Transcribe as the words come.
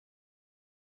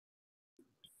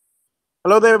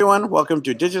Hello there, everyone. Welcome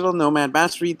to Digital Nomad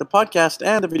Mastery, the podcast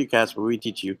and the videocast where we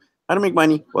teach you how to make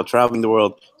money while traveling the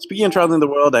world. Speaking of traveling the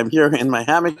world, I'm here in my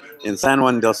hammock in San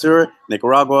Juan del Sur,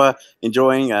 Nicaragua,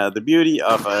 enjoying the beauty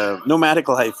of a nomadic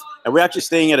life. And we're actually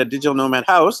staying at a digital nomad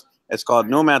house. It's called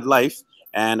Nomad Life.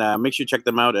 And make sure you check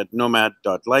them out at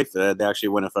nomad.life. They're actually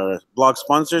one of our blog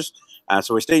sponsors.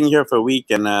 So we're staying here for a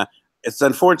week. And it's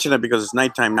unfortunate because it's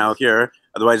nighttime now here.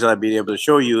 Otherwise, I'd be able to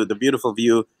show you the beautiful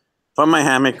view from my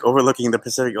hammock overlooking the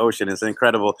Pacific Ocean. It's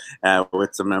incredible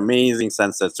with some amazing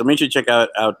sunsets. So make sure you check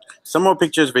out some more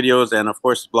pictures, videos, and of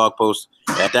course, blog posts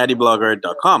at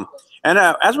daddyblogger.com. And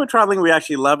as we're traveling, we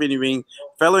actually love interviewing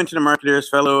fellow internet marketers,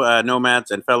 fellow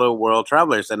nomads, and fellow world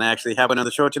travelers. And I actually have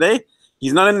another show today.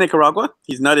 He's not in Nicaragua.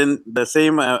 He's not in the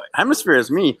same hemisphere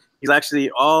as me. He's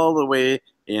actually all the way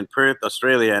in Perth,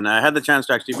 Australia. And I had the chance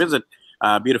to actually visit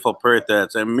beautiful Perth.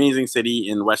 It's an amazing city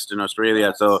in Western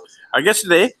Australia. So our guest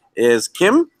today is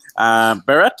Kim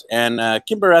Barrett. And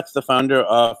Kim Barrett's the founder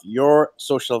of Your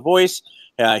Social Voice.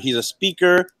 He's a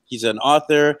speaker, he's an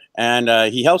author, and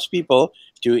he helps people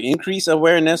to increase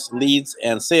awareness, leads,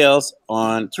 and sales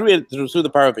through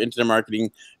the power of internet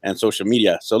marketing and social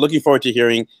media. So looking forward to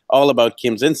hearing all about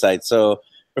Kim's insights. So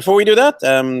before we do that,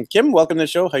 Kim, welcome to the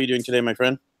show. How are you doing today, my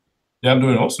friend? Yeah, I'm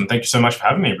doing awesome. Thank you so much for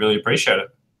having me. Really appreciate it.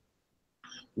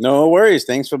 No worries.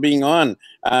 Thanks for being on.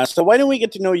 So why don't we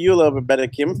get to know you a little bit better,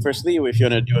 Kim? Firstly, if you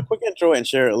want to do a quick intro and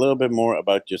share a little bit more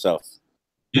about yourself.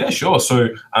 Yeah, sure. So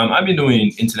I've been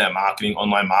doing internet marketing,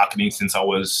 online marketing since I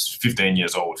was 15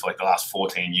 years old for like the last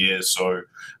 14 years. So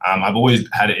I've always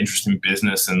had an interest in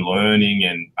business and learning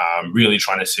and really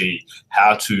trying to see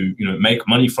how to make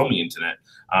money from the internet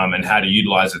and how to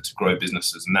utilize it to grow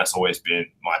businesses. And that's always been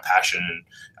my passion.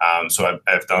 And so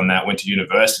I've done that, went to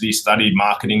university, studied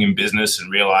marketing and business and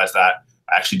realized that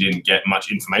I actually didn't get much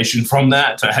information from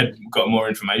that. So I had got more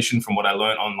information from what I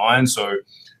learned online. So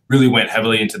really went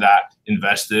heavily into that,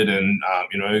 invested and,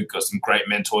 got some great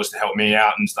mentors to help me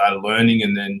out and started learning.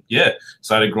 And then,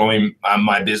 started growing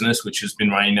my business, which has been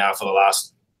running now for the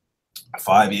last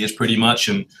 5 years pretty much.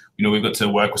 And, we've got to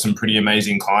work with some pretty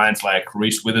amazing clients like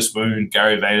Reese Witherspoon,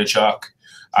 Gary Vaynerchuk,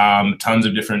 tons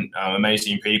of different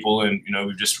amazing people. And,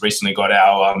 we've just recently got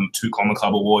our 2 Comma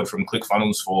Club award from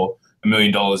ClickFunnels for $1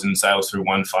 million in sales through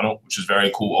one funnel, which is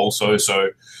very cool also. So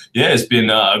yeah, it's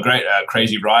been a great,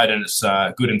 crazy ride and it's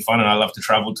good and fun. And I love to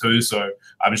travel too. So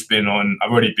I've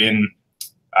already been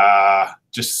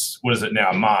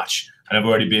March. And I've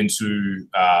already been to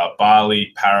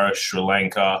Bali, Paris, Sri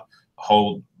Lanka,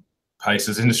 whole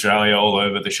places in Australia, all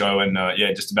over the show. And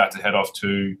just about to head off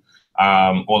to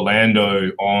Orlando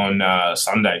on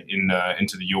Sunday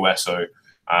into the US. So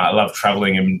I love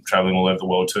traveling and traveling all over the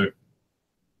world too.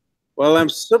 Well, I'm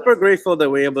super grateful that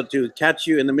we're able to catch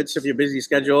you in the midst of your busy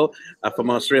schedule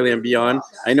from Australia and beyond.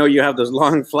 I know you have those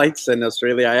long flights in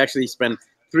Australia. I actually spent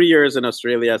 3 years in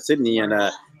Australia, Sydney, and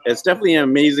it's definitely an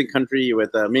amazing country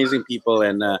with amazing people.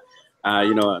 And,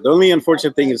 the only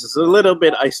unfortunate thing is it's a little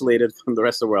bit isolated from the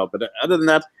rest of the world. But other than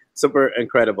that, super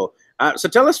incredible. So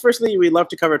tell us, firstly, we love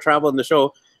to cover travel in the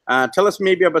show. Tell us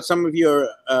maybe about some of your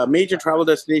major travel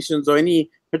destinations or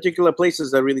any particular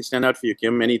places that really stand out for you,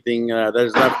 Kim. Anything that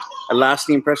has left a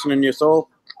lasting impression in your soul?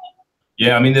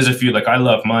 Yeah, I mean, there's a few. Like, I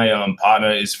love my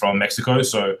partner is from Mexico,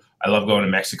 so I love going to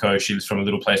Mexico. She's from a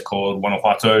little place called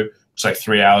Guanajuato. It's like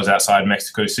 3 hours outside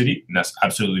Mexico City, and that's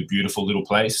absolutely beautiful little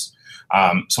place.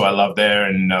 So I love there,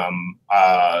 and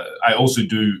I also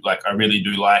I really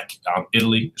do like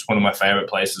Italy. It's one of my favorite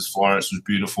places. Florence was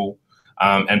beautiful,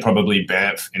 and probably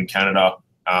Banff in Canada.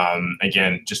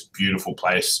 Again, just beautiful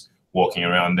place. Walking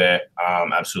around there,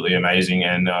 absolutely amazing.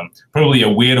 And probably a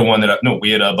weirder one not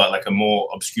weirder, but like a more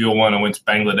obscure one. I went to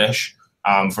Bangladesh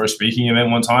for a speaking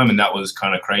event one time, and that was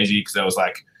kind of crazy because there was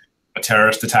like a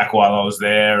terrorist attack while I was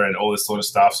there and all this sort of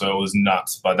stuff. So it was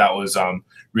nuts, but that was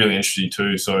really interesting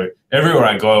too. So everywhere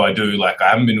I go, I do I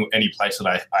haven't been to any place that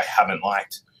I haven't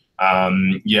liked.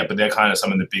 But they're kind of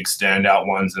some of the big standout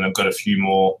ones, and I've got a few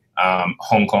more.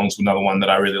 Hong Kong's another one that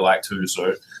I really like too.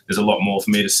 So there's a lot more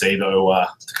for me to see though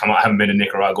to come. I haven't been to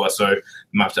Nicaragua, so I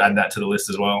might have to add that to the list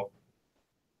as well.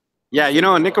 Yeah,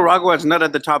 Nicaragua is not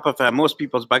at the top of most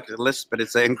people's bucket list, but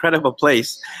it's an incredible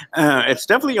place. It's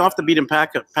definitely off the beaten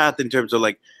path in terms of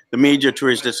like the major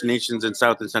tourist destinations in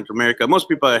South and Central America. Most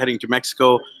people are heading to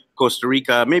Mexico, Costa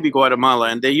Rica, maybe Guatemala,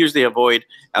 and they usually avoid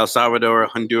El Salvador,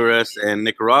 Honduras, and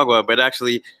Nicaragua. But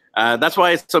actually, that's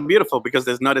why it's so beautiful, because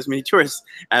there's not as many tourists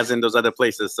as in those other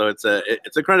places. So it's an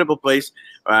incredible place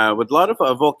with a lot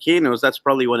of volcanoes. That's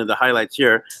probably one of the highlights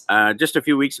here. Just a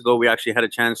few weeks ago, we actually had a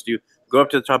chance to go up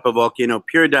to the top of a volcano,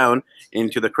 peer down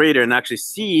into the crater, and actually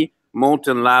see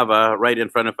molten lava right in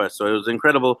front of us. So it was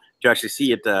incredible to actually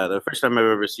see it. The first time I've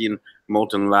ever seen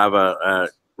molten lava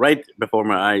right before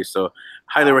my eyes. So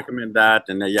highly recommend that.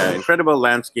 And yeah, incredible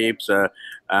landscapes. You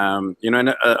know, and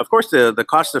of course the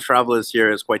cost of travel is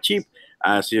here is quite cheap.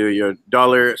 So your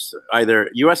dollars, either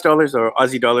US dollars or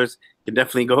Aussie dollars, can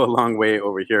definitely go a long way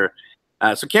over here.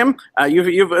 So Kim,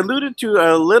 you've alluded to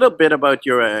a little bit about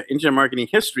your internet marketing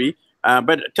history,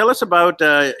 but tell us about,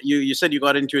 you said you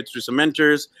got into it through some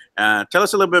mentors. Tell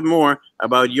us a little bit more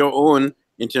about your own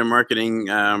internet marketing,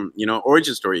 you know,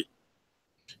 origin story.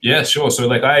 Yeah, sure. So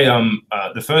like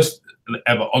the first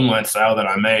ever online sale that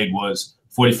I made was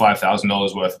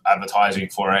 $45,000 worth of advertising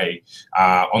for a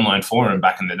online forum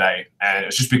back in the day. And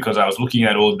it's just because I was looking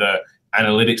at all the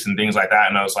analytics and things like that.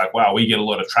 And I was like, wow, we get a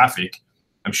lot of traffic.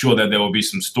 I'm sure that there will be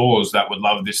some stores that would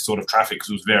love this sort of traffic because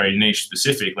it was very niche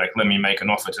specific. Like, let me make an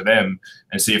offer to them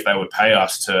and see if they would pay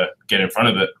us to get in front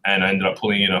of it. And I ended up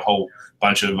pulling in a whole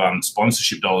bunch of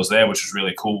sponsorship dollars there, which was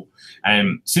really cool.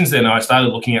 And since then, I started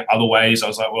looking at other ways. I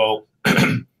was like, well,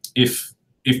 if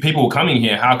people were coming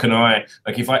here, how can I,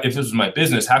 like, if this was my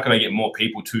business, how could I get more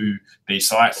people to these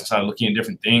sites? And started looking at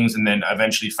different things. And then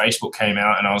eventually Facebook came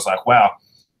out and I was like, wow,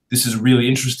 this is really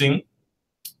interesting.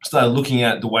 Started looking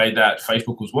at the way that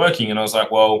Facebook was working, and I was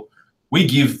like, well, we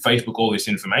give Facebook all this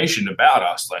information about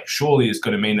us. Like, surely it's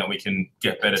going to mean that we can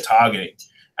get better targeting.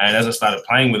 And as I started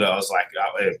playing with it, I was like,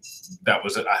 that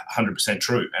was 100%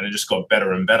 true. And it just got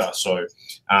better and better. So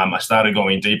I started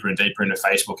going deeper and deeper into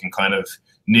Facebook and kind of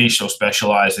niche or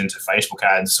specialized into Facebook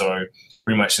ads. So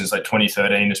pretty much since like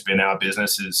 2013, it's been our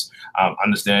business is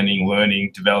understanding,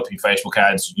 learning, developing Facebook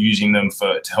ads, using them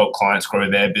to help clients grow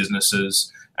their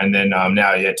businesses. And then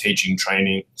now, yeah, teaching,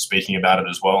 training, speaking about it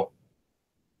as well.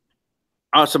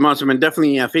 Awesome, awesome. And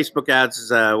definitely Facebook ads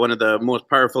is one of the most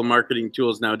powerful marketing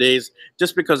tools nowadays,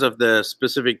 just because of the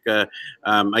specific,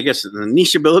 I guess, the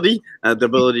niche ability, the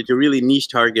ability to really niche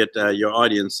target your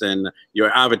audience and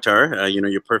your avatar, you know,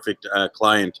 your perfect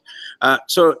client.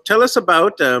 So tell us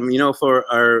about, you know, for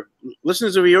our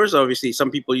listeners or viewers, obviously some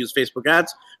people use Facebook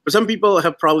ads, but some people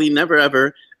have probably never,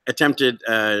 ever attempted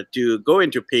to go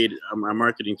into paid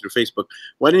marketing through Facebook.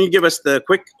 Why don't you give us the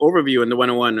quick overview and the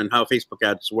 101 on how Facebook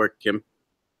ads work, Kim?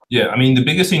 Yeah, I mean, the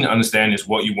biggest thing to understand is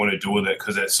what you want to do with it,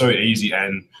 because it's so easy.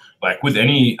 And like with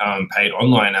any paid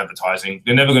online advertising,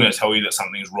 they're never going to tell you that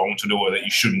something's wrong to do or that you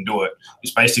shouldn't do it.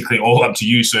 It's basically all up to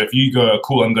you. So if you go,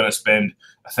 cool, I'm going to spend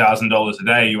 $1,000 a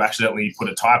day, you accidentally put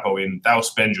a typo in, they'll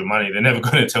spend your money. They're never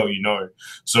going to tell you no.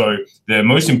 So the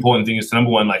most important thing is to,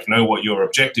 number one, like, know what your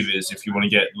objective is. If you want to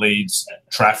get leads,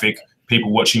 traffic,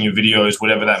 people watching your videos,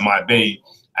 whatever that might be,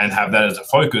 and have that as a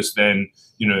focus, then,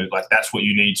 you know, like, that's what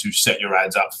you need to set your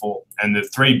ads up for. And the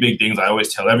three big things I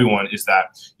always tell everyone is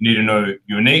that you need to know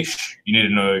your niche, you need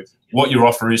to know what your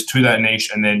offer is to that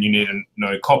niche, and then you need to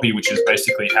know copy, which is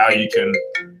basically how you can,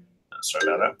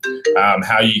 sorry about that,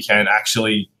 how you can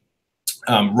actually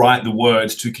write the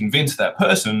words to convince that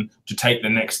person to take the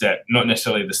next step, not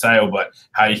necessarily the sale, but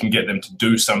how you can get them to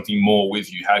do something more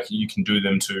with you, how you can do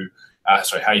them to,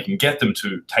 how you can get them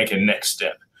to take a next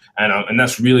step. And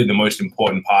that's really the most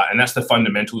important part. And that's the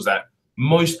fundamentals that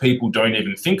most people don't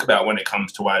even think about when it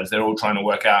comes to ads. They're all trying to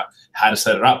work out how to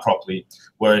set it up properly,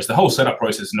 whereas the whole setup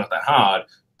process is not that hard.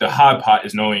 The hard part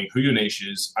is knowing who your niche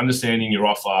is, understanding your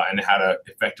offer, and how to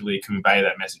effectively convey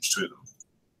that message to them.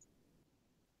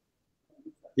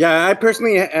 Yeah, I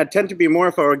personally tend to be more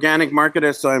of an organic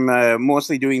marketer, so I'm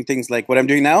mostly doing things like what I'm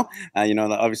doing now. You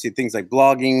know, obviously things like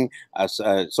blogging,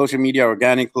 social media,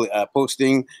 organic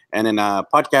posting, and then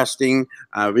podcasting,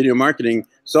 video marketing.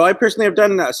 So I personally have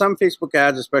done some Facebook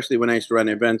ads, especially when I used to run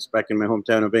events back in my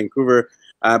hometown of Vancouver.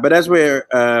 But as we're,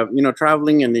 you know,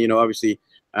 traveling and, you know, obviously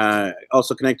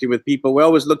also connecting with people, we're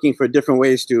always looking for different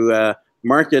ways to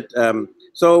market.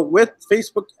 So with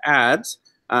Facebook ads,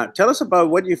 tell us about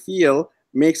what you feel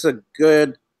makes a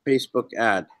good Facebook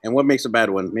ad and what makes a bad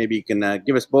one. Maybe you can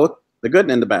give us both the good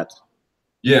and the bad.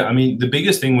 Yeah, I mean, the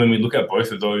biggest thing when we look at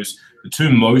both of those, the two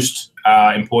most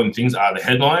important things are the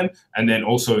headline and then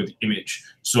also the image.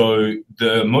 So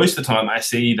most of the time I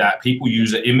see that people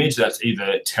use an image that's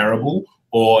either terrible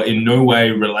or in no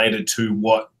way related to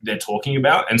what they're talking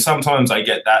about. And sometimes I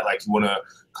get that, like, you want to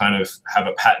kind of have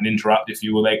a pattern interrupt, if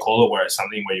you will, they call it, where it's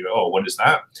something where you go, oh, what is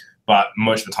that? But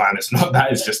most of the time it's not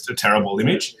that, it's just a terrible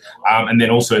image. And then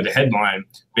also the headline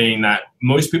being that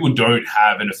most people don't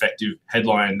have an effective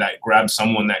headline that grabs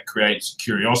someone, that creates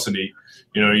curiosity.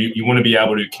 You know, you want to be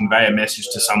able to convey a message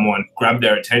to someone, grab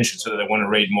their attention so that they want to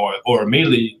read more, or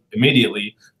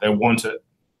immediately they want it.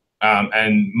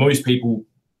 And most people,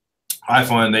 I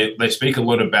find they speak a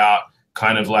lot about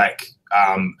kind of like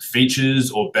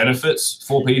features or benefits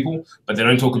for people, but they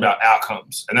don't talk about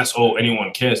outcomes. And that's all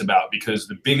anyone cares about, because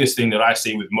the biggest thing that I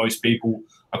see with most people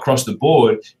across the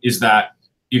board is that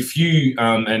if you,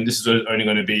 and this is only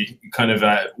going to be kind of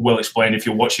well explained if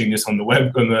you're watching this on the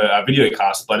web, on the video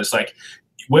cast, but it's like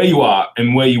where you are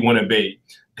and where you want to be.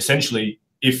 Essentially,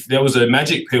 if there was a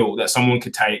magic pill that someone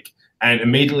could take and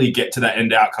immediately get to that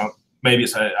end outcome, maybe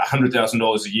it's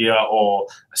 $100,000 a year or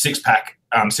a six-pack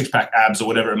abs or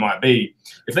whatever it might be.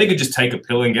 If they could just take a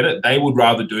pill and get it, they would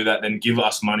rather do that than give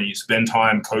us money, spend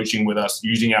time coaching with us,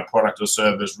 using our product or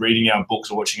service, reading our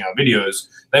books or watching our videos.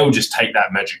 They would just take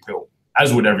that magic pill,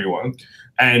 as would everyone.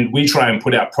 And we try and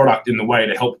put our product in the way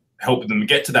to help them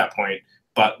get to that point,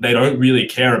 but they don't really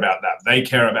care about that. They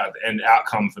care about the end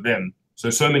outcome for them.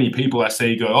 So many people I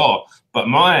see go, oh, but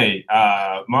my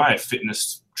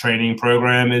fitness training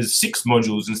program is 6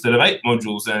 modules instead of 8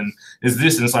 modules, and is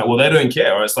this, and it's like, well, they don't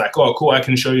care. Or it's like, oh, cool, I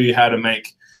can show you how to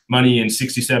make money in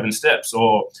 67 steps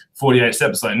or 48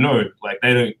 steps. It's like, no, like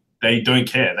they don't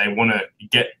care. They want to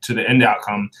get to the end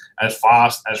outcome as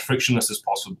fast, as frictionless as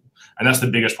possible. And that's the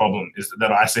biggest problem is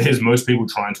that I see is most people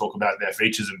try and talk about their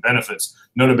features and benefits,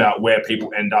 not about where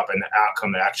people end up and the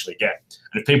outcome they actually get.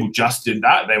 And if people just did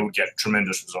that, they would get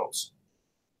tremendous results.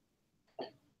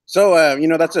 So,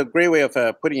 that's a great way of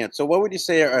putting it. So what would you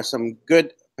say are some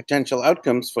good potential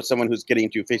outcomes for someone who's getting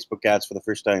into Facebook ads for the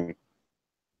first time?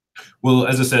 Well,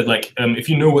 as I said, like if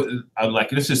you know what,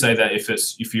 like let's just say that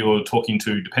if you're talking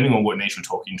to, depending on what niche you're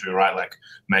talking to, right, like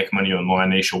make money online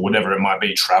niche or whatever it might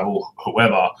be, travel,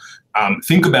 whoever,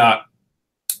 think about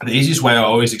the easiest way I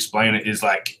always explain it is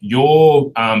like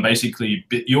your basically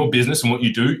your business and what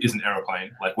you do is an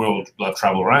aeroplane. Like we all love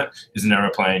travel, right? Is an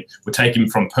aeroplane. We're taking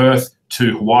from Perth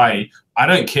to Hawaii. I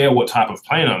don't care what type of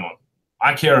plane I'm on.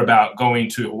 I care about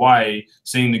going to Hawaii,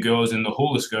 seeing the girls in the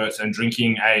hula skirts and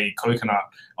drinking a coconut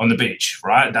on the beach,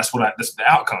 right? That's the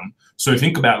outcome. So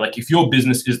think about like if your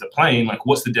business is the plane, like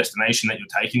what's the destination that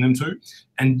you're taking them to,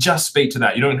 and just speak to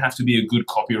that. You don't have to be a good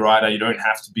copywriter. You don't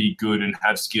have to be good and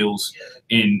have skills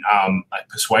in like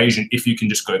persuasion. If you can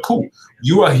just go, cool,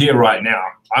 you are here right now.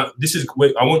 I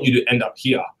want you to end up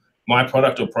here. My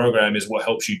product or program is what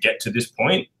helps you get to this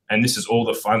point, and this is all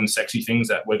the fun, sexy things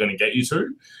that we're going to get you to,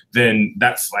 then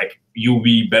that's like, you'll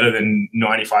be better than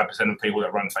 95% of people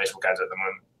that run Facebook ads at the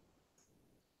moment.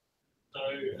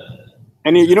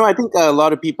 And, I think a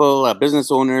lot of people, business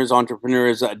owners,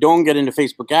 entrepreneurs, don't get into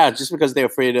Facebook ads just because they're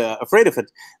afraid of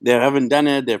it. They haven't done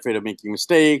it. They're afraid of making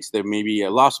mistakes. They maybe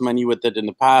lost money with it in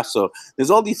the past. So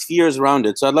there's all these fears around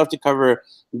it. So I'd love to cover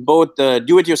both the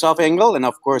do-it-yourself angle and,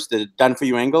 of course, the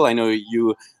done-for-you angle. I know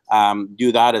you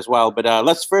do that as well. But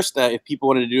let's first, if people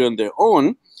want to do it on their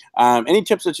own, any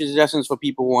tips or suggestions for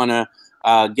people who want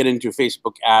to get into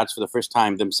Facebook ads for the first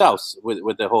time themselves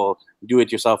with the whole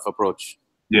do-it-yourself approach?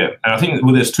 Yeah, and I think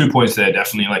there's 2 points there,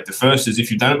 definitely. Like the first is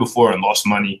if you've done it before and lost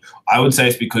money, I would say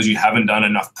it's because you haven't done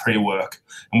enough pre-work.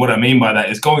 And what I mean by that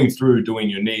is going through, doing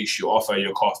your niche, your offer,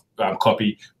 your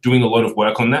copy, doing a lot of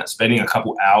work on that, spending a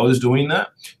couple hours doing that.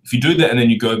 If you do that and then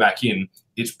you go back in,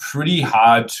 it's pretty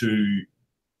hard to,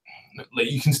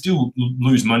 like, you can still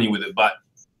lose money with it, but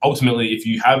ultimately, if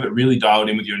you have it really dialed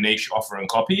in with your niche, offer, and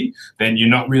copy, then you're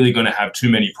not really going to have too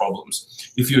many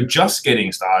problems. If you're just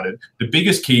getting started, the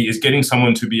biggest key is getting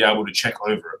someone to be able to check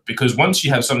over it. Because once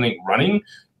you have something running,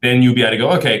 then you'll be able to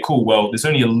go, okay, cool, well, there's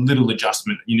only a little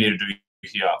adjustment you need to do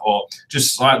here, or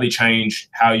just slightly change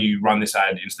how you run this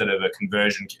ad instead of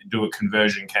do a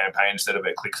conversion campaign instead of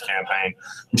a clicks campaign,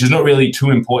 which is not really too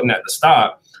important at the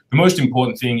start. The most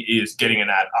important thing is getting an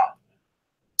ad up.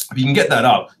 If you can get that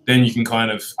up, then you can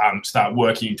kind of start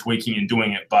working, tweaking, and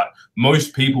doing it. But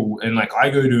most people, and like I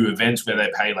go to events where they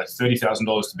pay like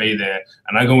 $30,000 to be there,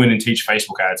 and I go in and teach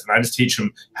Facebook ads, and I just teach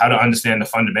them how to understand the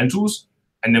fundamentals,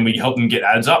 and then we help them get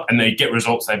ads up, and they get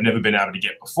results they've never been able to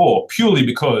get before, purely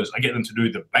because I get them to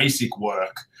do the basic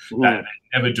work that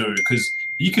they never do. Because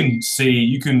you can see,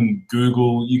 you can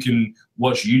Google, you can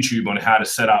watch YouTube on how to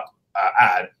set up an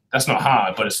ad. That's not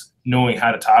hard, but it's knowing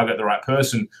how to target the right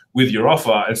person with your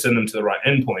offer and send them to the right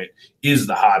endpoint is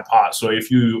the hard part. So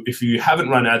if you haven't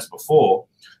run ads before,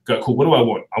 go, cool, what do I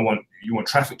want? You want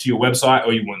traffic to your website,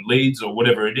 or you want leads, or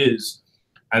whatever it is,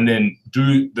 and then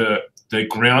do the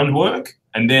groundwork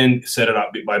and then set it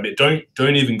up bit by bit.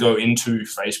 Don't even go into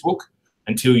Facebook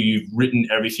until you've written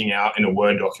everything out in a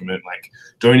Word document. Like,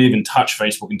 don't even touch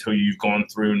Facebook until you've gone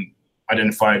through and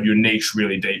identified your niche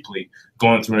really deeply,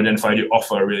 gone through and identified your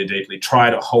offer really deeply,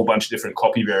 tried a whole bunch of different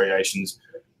copy variations.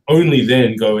 Only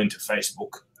then go into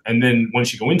Facebook. And then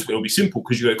once you go into it, it'll be simple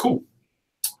because you go, cool,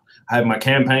 I have my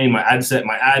campaign, my ad set,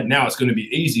 my ad. Now it's going to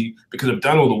be easy because I've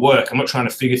done all the work. I'm not trying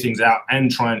to figure things out and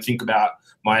try and think about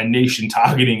my niche and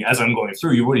targeting as I'm going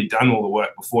through. You've already done all the work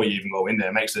before you even go in there.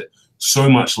 It makes it so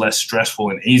much less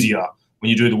stressful and easier when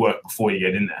you do the work before you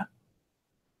get in there.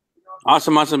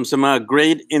 Awesome. Some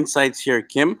great insights here,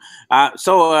 Kim.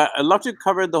 So I'd love to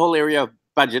cover the whole area of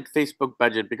budget, Facebook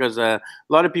budget, because a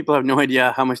lot of people have no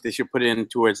idea how much they should put in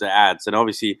towards the ads. And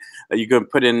obviously, you can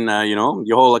put in,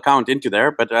 your whole account into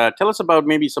there. But tell us about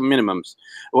maybe some minimums.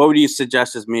 What would you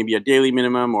suggest as maybe a daily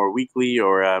minimum or weekly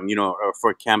or, or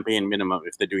for campaign minimum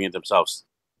if they're doing it themselves?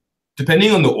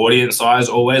 Depending on the audience size,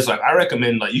 always, like, I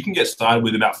recommend, like, you can get started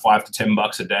with about $5 to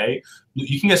 $10 a day.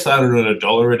 You can get started on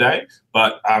 $1 a day,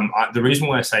 but the reason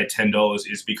why I say $10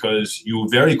 is because you'll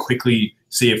very quickly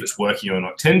see if it's working or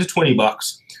not. $10 to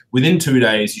 $20 within 2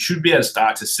 days, you should be able to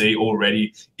start to see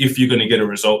already if you're going to get a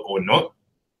result or not.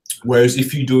 Whereas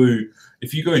if you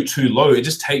go too low, it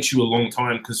just takes you a long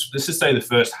time, because let's just say the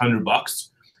first $100.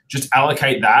 Just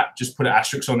allocate that, just put an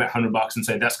asterisk on that $100 and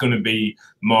say that's going to be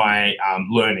my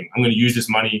learning. I'm going to use this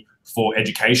money for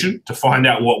education to find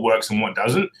out what works and what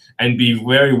doesn't, and be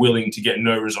very willing to get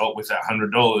no result with that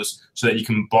 $100 so that you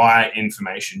can buy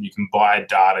information, you can buy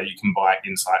data, you can buy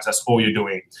insights. That's all you're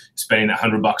doing, spending that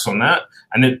 $100 on that.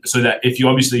 And then so that if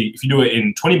you do it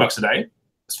in $20 a day,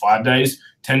 it's 5 days,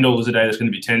 $10 a day, that's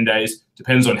going to be 10 days.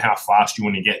 Depends on how fast you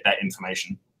want to get that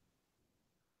information.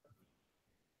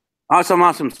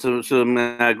 Awesome. So some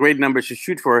great numbers to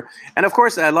shoot for. And of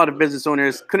course, a lot of business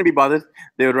owners couldn't be bothered.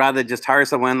 They would rather just hire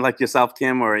someone like yourself,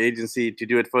 Kim, or agency to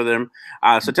do it for them.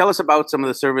 So tell us about some of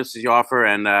the services you offer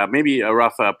and maybe a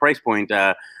rough price point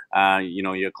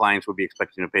your clients would be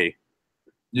expecting to pay.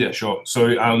 Yeah, sure.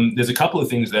 So there's a couple of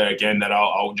things there, again, that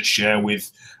I'll just share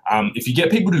with. If you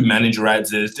get people to manage your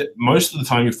ads, most of the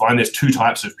time you find there's two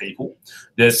types of people.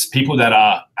 There's people that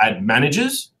are ad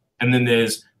managers, and then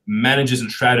there's managers and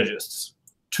strategists.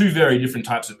 Two very different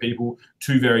types of people,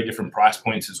 two very different price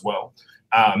points as well.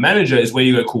 Manager is where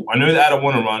you go, cool, I know the ad I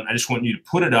want to run. I just want you to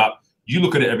put it up. You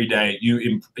look at it every day.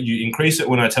 You increase it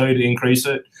when I tell you to increase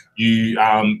it. You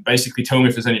basically tell me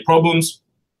if there's any problems.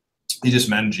 You're just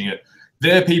managing it.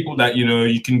 They're people that,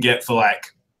 you can get for like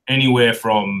anywhere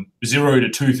from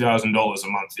 $0 to $2,000 a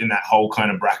month in that whole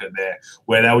kind of bracket there,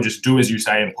 where they'll just do as you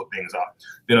say and put things up.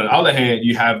 Then on the other hand,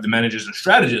 you have the managers and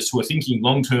strategists who are thinking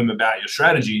long-term about your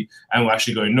strategy and will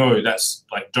actually go, no, that's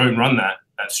like, don't run that.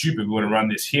 That's stupid. We want to run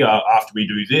this here after we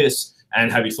do this.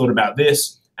 And have you thought about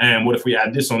this? And what if we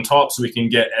add this on top so we can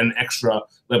get an extra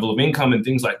level of income and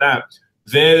things like that?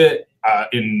 They're,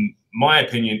 in my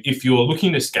opinion, if you're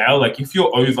looking to scale, like if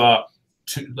you're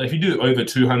if you do over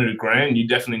 200 grand, you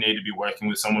definitely need to be working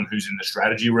with someone who's in the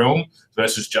strategy realm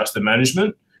versus just the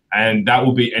management. And that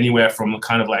will be anywhere from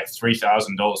kind of like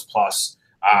 $3,000 plus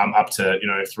up to,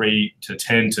 $3,000 to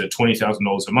 $10,000 to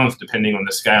 $20,000 a month, depending on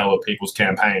the scale of people's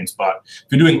campaigns. But if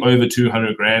you're doing over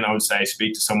 200 grand, I would say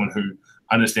speak to someone who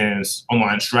understands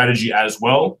online strategy as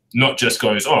well, not just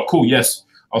goes, oh, cool, yes,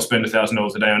 I'll spend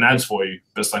 $1,000 a day on ads for you.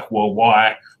 But it's like, well,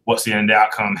 why? What's the end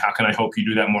outcome? How can I help you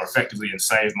do that more effectively and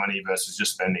save money versus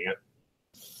just spending it?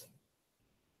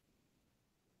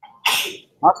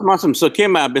 Awesome. So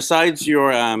Kim, besides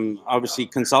your obviously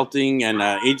consulting and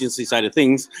agency side of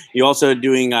things, you're also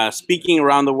doing speaking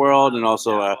around the world and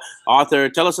also author.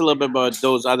 Tell us a little bit about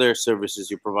those other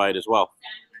services you provide as well.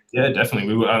 Yeah,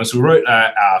 definitely. We wrote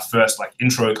our first like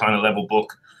intro kind of level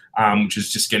book, which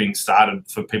is just getting started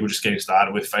for people just getting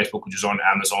started with Facebook, which is on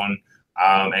Amazon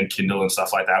and Kindle and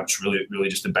stuff like that, which is really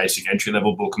just a basic entry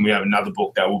level book. And we have another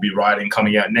book that we'll be writing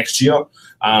coming out next year, which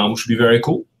will be very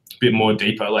cool, a bit more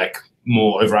deeper, like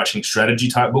more overarching strategy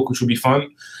type book, which will be fun.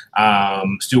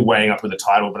 Still weighing up with the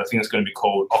title, but I think it's going to be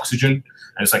called Oxygen. And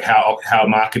it's like how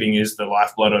marketing is the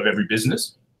lifeblood of every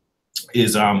business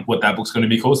is what that book's going to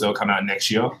be called. So that'll come out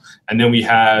next year. And then we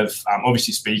have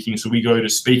obviously speaking. So we go to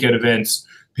speak at events.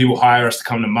 People hire us to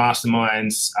come to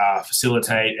masterminds,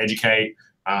 facilitate, educate,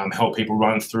 help people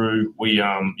run through. We,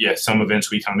 some events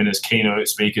we come in as keynote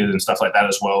speakers and stuff like that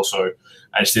as well. So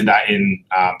I just did that in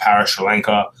Paris, Sri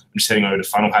Lanka. I'm just heading over to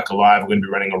Funnel Hacker Live. We're going to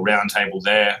be running a roundtable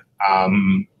there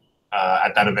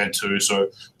at that event too. So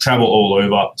travel all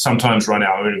over, sometimes run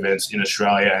our own events in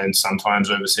Australia and sometimes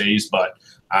overseas. But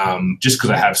just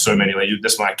because I have so many, like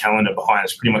that's my calendar behind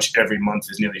us, pretty much every month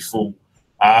is nearly full.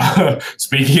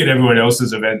 Speaking at everyone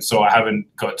else's events, so I haven't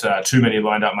got too many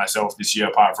lined up myself this year,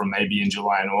 apart from maybe in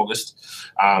July and August.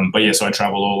 But yeah, so I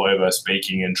travel all over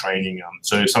speaking and training.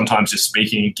 So sometimes just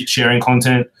speaking, sharing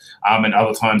content, and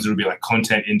other times it'll be like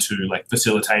content into like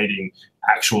facilitating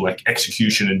actual like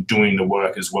execution and doing the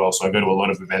work as well. So I go to a lot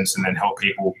of events and then help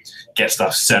people get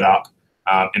stuff set up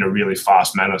in a really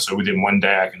fast manner. So within one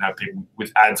day, I can have people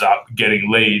with ads up,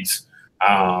 getting leads,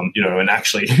 and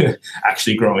actually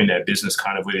actually growing their business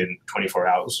kind of within 24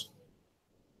 hours.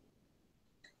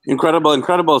 Incredible,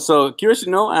 incredible. So curious to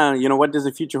know, what does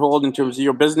the future hold in terms of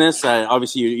your business?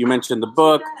 Obviously, you mentioned the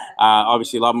book.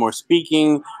 Obviously, a lot more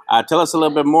speaking. Tell us a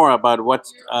little bit more about what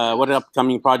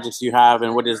upcoming projects you have,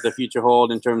 and what does the future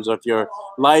hold in terms of your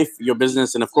life, your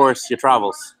business, and of course, your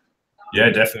travels.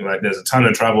 Yeah, definitely. Like, there's a ton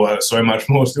of travel. So much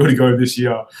more still to go this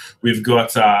year. We've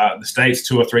got the States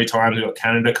 2 or 3 times. We've got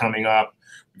Canada coming up.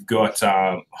 We've got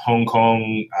Hong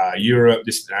Kong, Europe.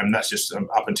 That's just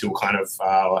up until kind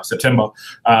of September,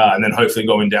 and then hopefully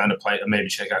going down to maybe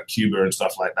check out Cuba and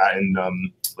stuff like that in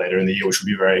later in the year, which would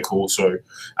be very cool. So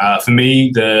for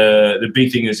me, the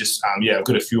big thing is just I've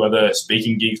got a few other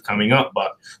speaking gigs coming up,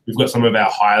 but we've got some of our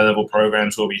higher level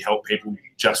programs where we help people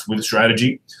just with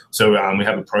strategy. So we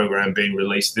have a program being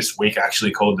released this week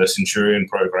actually called the Centurion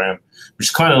Program, which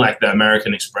is kind of like the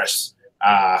American Express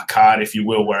card, if you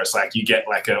will, where it's like you get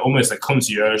like almost like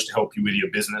concierge to help you with your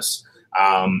business.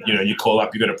 You call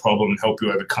up, you got a problem, help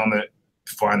you overcome it,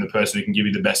 find the person who can give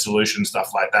you the best solution,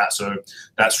 stuff like that. So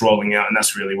that's rolling out, and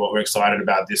that's really what we're excited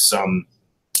about this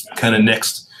kind of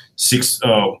next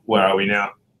where are we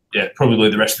now? Yeah, probably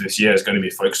the rest of this year is going to be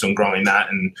focused on growing that,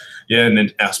 and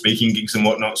then our speaking gigs and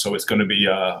whatnot. So it's going to be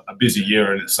a busy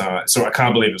year, and so I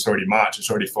can't believe it's already March. It's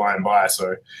already flying by,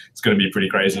 so it's going to be pretty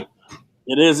crazy.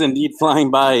 It is indeed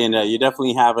flying by, and you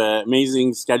definitely have an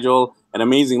amazing schedule, an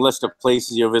amazing list of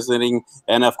places you're visiting.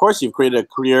 And of course, you've created a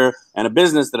career and a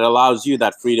business that allows you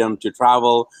that freedom to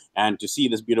travel and to see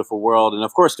this beautiful world, and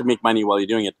of course, to make money while you're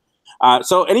doing it.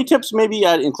 So any tips maybe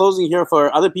in closing here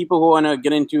for other people who want to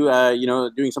get into,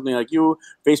 doing something like you,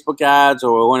 Facebook ads,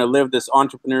 or want to live this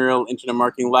entrepreneurial internet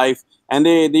marketing life, and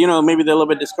they maybe they're a little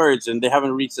bit discouraged and they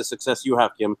haven't reached the success you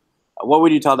have, Kim. What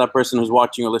would you tell that person who's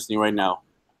watching or listening right now?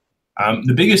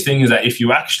 The biggest thing is that if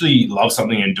you actually love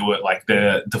something and do it, like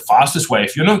the fastest way,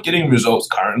 if you're not getting results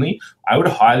currently, I would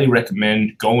highly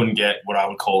recommend go and get what I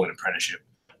would call an apprenticeship.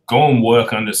 Go and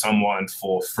work under someone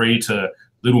for free to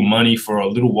little money for a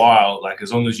little while, like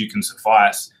as long as you can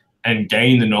suffice, and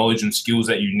gain the knowledge and skills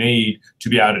that you need to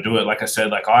be able to do it. Like I said,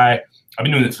 like I've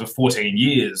been doing this for 14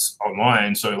 years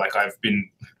online. So like I've been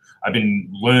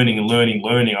learning and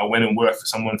learning. I went and worked for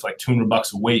someone for like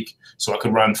 $200 a week so I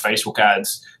could run Facebook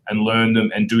ads and learn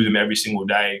them and do them every single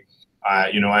day.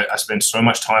 I spend so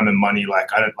much time and money.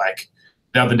 Like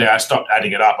the other day I stopped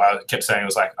adding it up. I kept saying,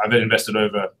 I've invested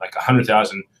over like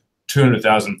 100,000,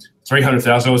 200,000,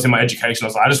 300,000 dollars in my education. I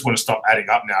was like, I just want to stop adding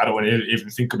up now. I don't want to even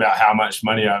think about how much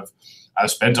money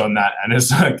I've spent on that. And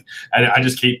it's like, and I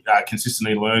just keep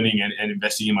consistently learning and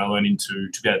investing in my learning to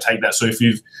be able to take that. So if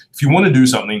you want to do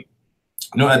something,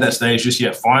 not at that stage just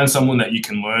yet, find someone that you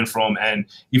can learn from. And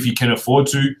if you can afford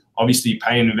to, obviously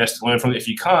pay and invest to learn from it. If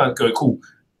you can't, go, cool.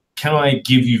 Can I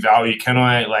give you value? Can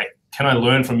I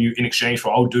learn from you in exchange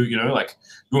for, I'll do, you want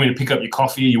me to pick up your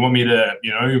coffee? You want me to,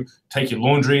 take your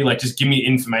laundry? Like, just give me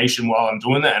information while I'm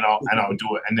doing that, and I'll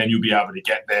do it. And then you'll be able to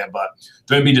get there. But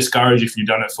don't be discouraged if you've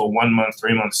done it for 1 month,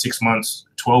 3 months, 6 months,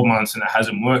 12 months, and it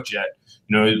hasn't worked yet.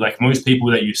 Like most people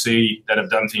that you see that have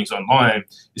done things online,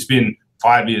 it's been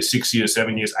 5 years, 6 years,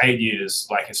 7 years, 8 years.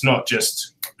 Like, it's not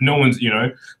just, no one's,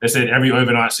 they said every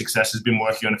overnight success has been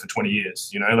working on it for 20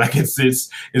 years, like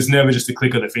it's never just a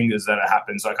click of the fingers that it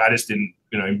happens. Like, I just didn't,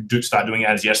 start doing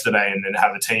ads yesterday and then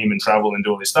have a team and travel and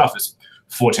do all this stuff. It's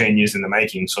 14 years in the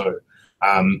making. So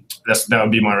that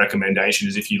would be my recommendation,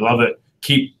 is if you love it,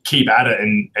 keep at it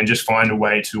and just find a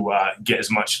way to get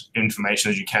as much information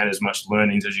as you can, as much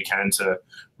learnings as you can, to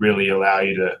really allow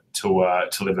you to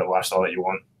live that lifestyle that you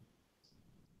want.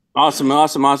 Awesome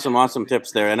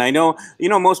tips there. And I know,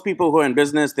 most people who are in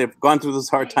business, they've gone through those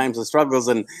hard times and struggles.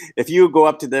 And if you go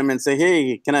up to them and say,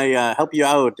 hey, can I help you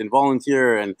out and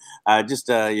volunteer and just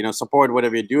support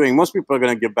whatever you're doing, most people are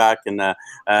going to give back and,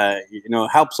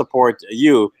 help support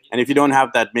you. And if you don't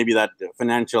have that, maybe that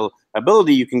financial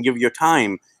ability, you can give your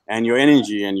time and your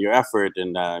energy and your effort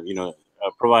and,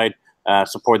 provide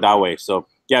support that way. So,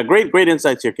 yeah, great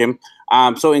insights here, Kim.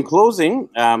 So in closing,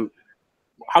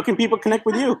 how can people connect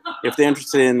with you if they're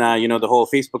interested in, the whole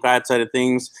Facebook ad side of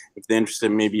things, if they're interested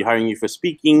in maybe hiring you for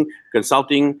speaking,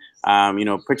 consulting,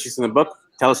 purchasing the book?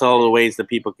 Tell us all the ways that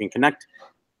people can connect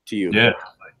to you. Yeah,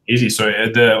 easy. So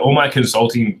all my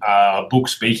consulting, book,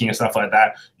 speaking and stuff like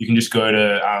that, you can just go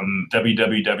to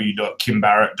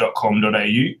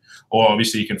www.kimbarrett.com.au, or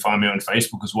obviously you can find me on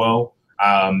Facebook as well.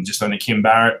 Just under Kim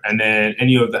Barrett. And then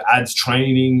any of the ads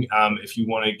training, if you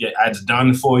want to get ads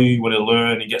done for you, you want to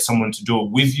learn and get someone to do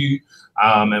it with you,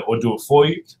 or do it for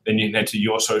you, then you can head to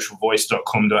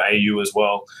yoursocialvoice.com.au as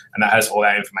well, and that has all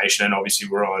that information. And obviously,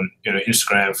 we're on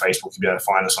Instagram, Facebook. You'll be able to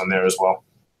find us on there as well.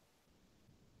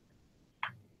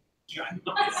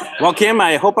 Well, Kim,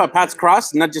 I hope our paths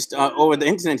cross, not just over the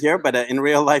internet here, but in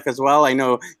real life as well. I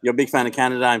know you're a big fan of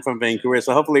Canada. I'm from Vancouver,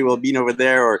 so hopefully we'll be over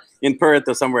there or in Perth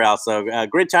or somewhere else. So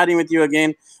great chatting with you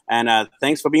again, and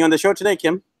thanks for being on the show today,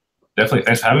 Kim. Definitely.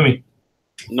 Thanks for having me.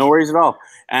 No worries at all.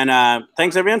 And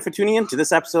thanks, everyone, for tuning in to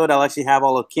this episode. I'll actually have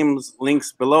all of Kim's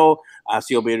links below, so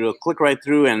you'll be able to click right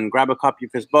through and grab a copy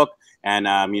of his book. And,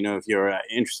 if you're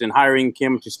interested in hiring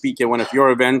Kim to speak at one of your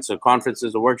events or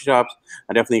conferences or workshops,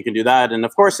 definitely you can do that. And,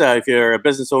 of course, if you're a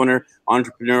business owner,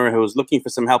 entrepreneur who's looking for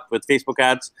some help with Facebook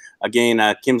ads, again,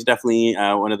 Kim's definitely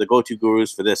one of the go-to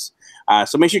gurus for this.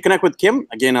 So make sure you connect with Kim.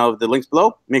 Again, I'll have the links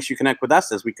below. Make sure you connect with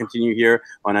us as we continue here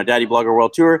on our Daddy Blogger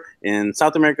World Tour in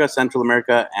South America, Central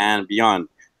America, and beyond.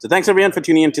 So thanks, everyone, for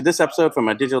tuning in to this episode from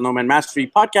our Digital Nomad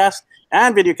Mastery podcast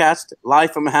and videocast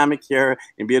live from a hammock here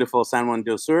in beautiful San Juan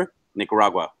del Sur,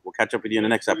 Nicaragua. We'll catch up with you in the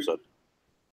next episode.